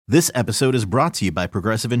This episode is brought to you by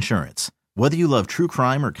Progressive Insurance. Whether you love true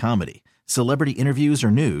crime or comedy, celebrity interviews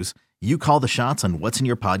or news, you call the shots on what's in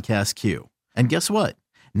your podcast queue. And guess what?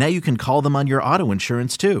 Now you can call them on your auto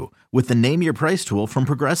insurance too with the Name Your Price tool from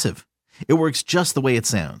Progressive. It works just the way it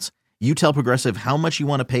sounds. You tell Progressive how much you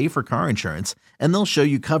want to pay for car insurance, and they'll show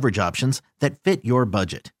you coverage options that fit your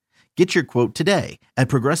budget. Get your quote today at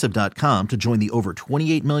Progressive.com to join the over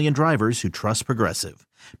 28 million drivers who trust Progressive.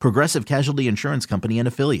 Progressive Casualty Insurance Company and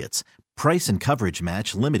Affiliates. Price and coverage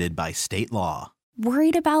match limited by state law.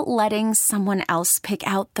 Worried about letting someone else pick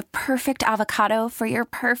out the perfect avocado for your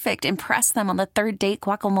perfect impress them on the third date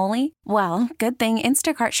guacamole? Well, good thing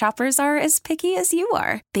Instacart shoppers are as picky as you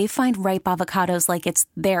are. They find ripe avocados like it's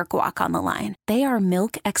their guac on the line. They are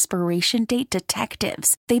milk expiration date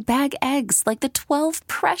detectives. They bag eggs like the 12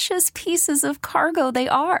 precious pieces of cargo they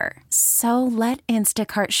are. So let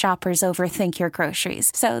Instacart shoppers overthink your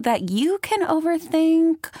groceries so that you can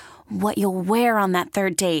overthink what you'll wear on that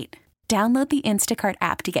third date. Download the Instacart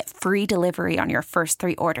app to get free delivery on your first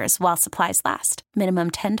 3 orders while supplies last.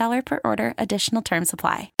 Minimum $10 per order. Additional terms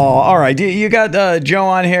apply. Oh, all right. You got Joe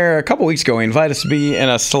on here a couple weeks ago. He invited us to be in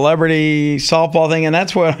a celebrity softball thing, and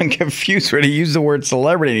that's what I'm confused with. He used the word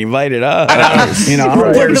celebrity and he invited us.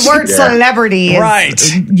 The word celebrity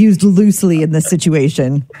is used loosely in this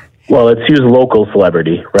situation. Well, it's used local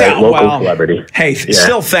celebrity, right? Celebrity. Hey,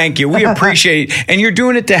 still thank you. We appreciate it. And you're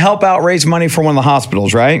doing it to help out raise money for one of the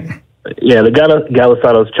hospitals, right? Yeah, the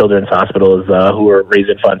Galasados Children's Hospital is who we're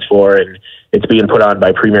raising funds for, and it's being put on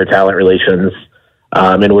by Premier Talent Relations.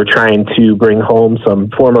 And we're trying to bring home some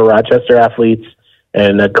former Rochester athletes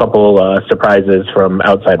and a couple surprises from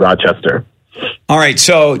outside Rochester. All right,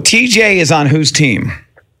 so TJ is on whose team?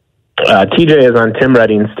 TJ is on Tim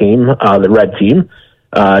Redding's team, the Red Team.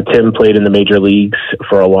 Tim played in the major leagues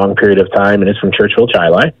for a long period of time and is from Churchville,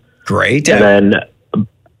 Chili. Great.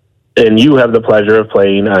 And you have the pleasure of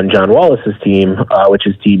playing on John Wallace's team, which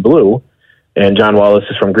is Team Blue. And John Wallace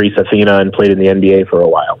is from Greece, Athena, and played in the NBA for a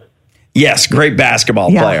while. Yes, great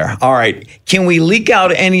basketball player. All right. Can we leak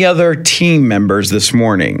out any other team members this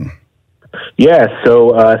morning? Yeah,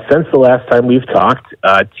 so since the last time we've talked,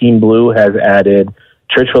 Team Blue has added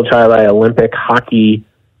Churchville, Chili Olympic hockey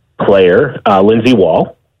player, Lindsey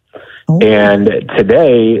Wall. Oh. And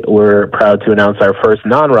today we're proud to announce our first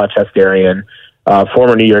non-Rochesterian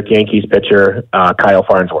former New York Yankees pitcher, Kyle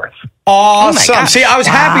Farnsworth. Awesome. Oh, see, I was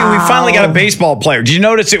happy we finally got a baseball player. Did you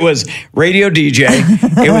notice it was radio DJ?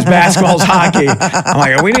 It was basketball's hockey. I'm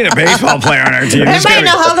like, we need a baseball player on our team. Everybody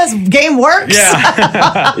know how this game works?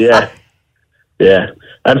 Yeah. Yeah.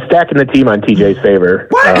 I'm stacking the team on TJ's favor.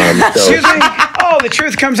 Excuse me? Oh, the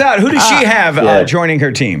truth comes out. Who does she have joining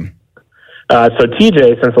her team? So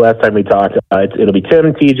TJ, since the last time we talked, it'll be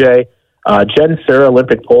Tim, TJ, Jen Sir,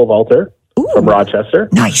 Olympic pole vaulter. From Rochester.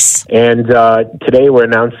 Nice. And today we're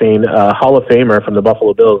announcing Hall of Famer from the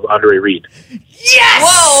Buffalo Bills, Andre Reed. Yes!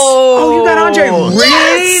 Whoa! Oh, you got Andre Reed?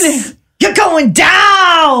 Yes! You're going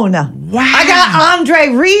down! Wow. I got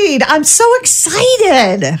Andre Reed. I'm so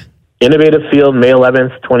excited. Innovative Field, May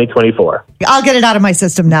 11th, 2024. I'll get it out of my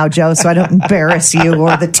system now, Joe, so I don't embarrass you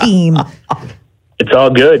or the team. It's all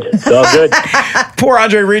good. It's all good. Poor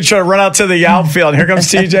Andre Reed trying to run out to the outfield. And here comes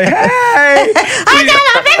TJ. Hey! I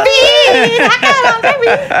got him, baby!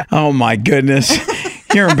 Oh, my goodness.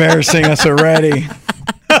 You're embarrassing us already.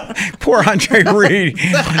 Poor Andre Reed.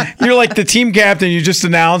 You're like the team captain you just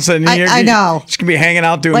announced. And I know. Just going to be hanging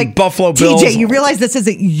out doing Buffalo Bills. TJ, you realize this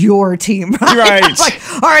isn't your team, right? Right. It's like,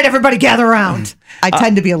 all right, everybody gather around. I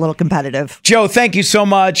tend to be a little competitive. Joe, thank you so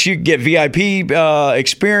much. You get VIP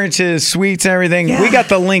experiences, suites, and everything. Yeah. We got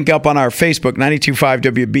the link up on our Facebook, 92.5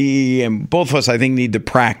 WBE, and both of us, I think, need to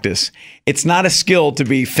practice. It's not a skill to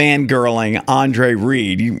be fangirling Andre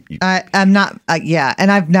Reed. I'm not,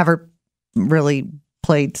 and I've never really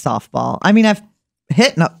played softball. I mean, I've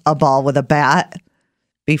hit a ball with a bat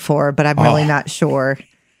before, but I'm really not sure.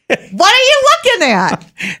 What are you looking at?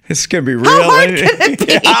 This is going to be real. How hard can it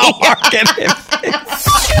be? How hard can it be?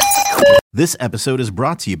 This episode is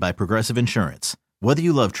brought to you by Progressive Insurance. Whether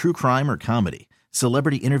you love true crime or comedy,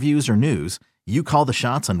 celebrity interviews or news, you call the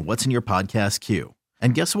shots on what's in your podcast queue.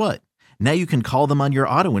 And guess what? Now you can call them on your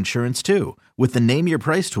auto insurance too with the Name Your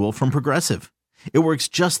Price tool from Progressive. It works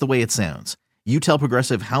just the way it sounds. You tell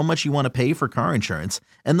Progressive how much you want to pay for car insurance,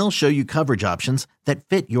 and they'll show you coverage options that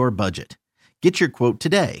fit your budget. Get your quote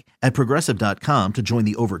today at Progressive.com to join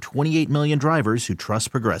the over 28 million drivers who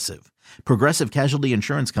trust Progressive. Progressive Casualty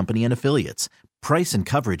Insurance Company and Affiliates. Price and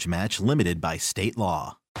coverage match limited by state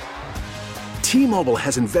law. T-Mobile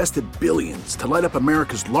has invested billions to light up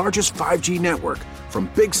America's largest 5G network, from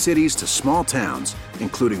big cities to small towns,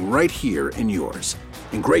 including right here in yours.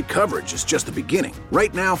 And great coverage is just the beginning.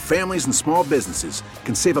 Right now, families and small businesses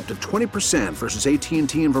can save up to 20% versus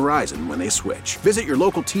AT&T and Verizon when they switch. Visit your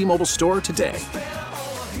local T-Mobile store today.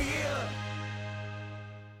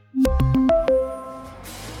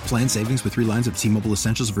 Plan savings with 3 lines of T-Mobile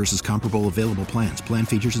Essentials versus comparable available plans. Plan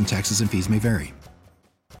features and taxes and fees may vary.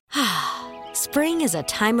 Spring is a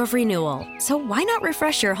time of renewal, so why not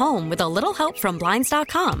refresh your home with a little help from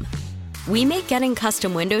Blinds.com? We make getting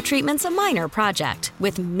custom window treatments a minor project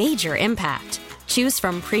with major impact. Choose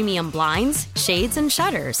from premium blinds, shades, and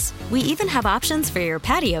shutters. We even have options for your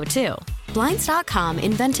patio, too. Blinds.com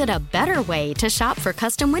invented a better way to shop for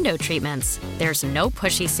custom window treatments. There's no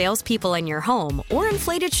pushy salespeople in your home or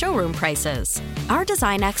inflated showroom prices. Our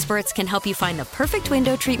design experts can help you find the perfect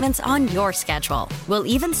window treatments on your schedule. We'll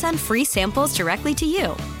even send free samples directly to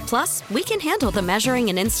you. Plus, we can handle the measuring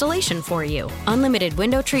and installation for you. Unlimited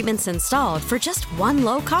window treatments installed for just one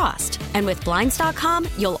low cost. And with Blinds.com,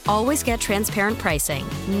 you'll always get transparent pricing.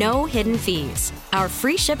 No hidden fees. Our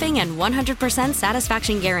free shipping and 100%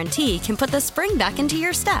 satisfaction guarantee can put the spring back into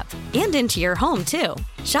your step and into your home, too.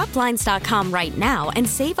 Shop Blinds.com right now and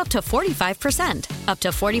save up to 45%. Up to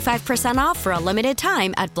 45% off for a limited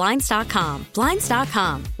time at Blinds.com.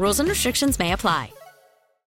 Blinds.com. Rules and restrictions may apply.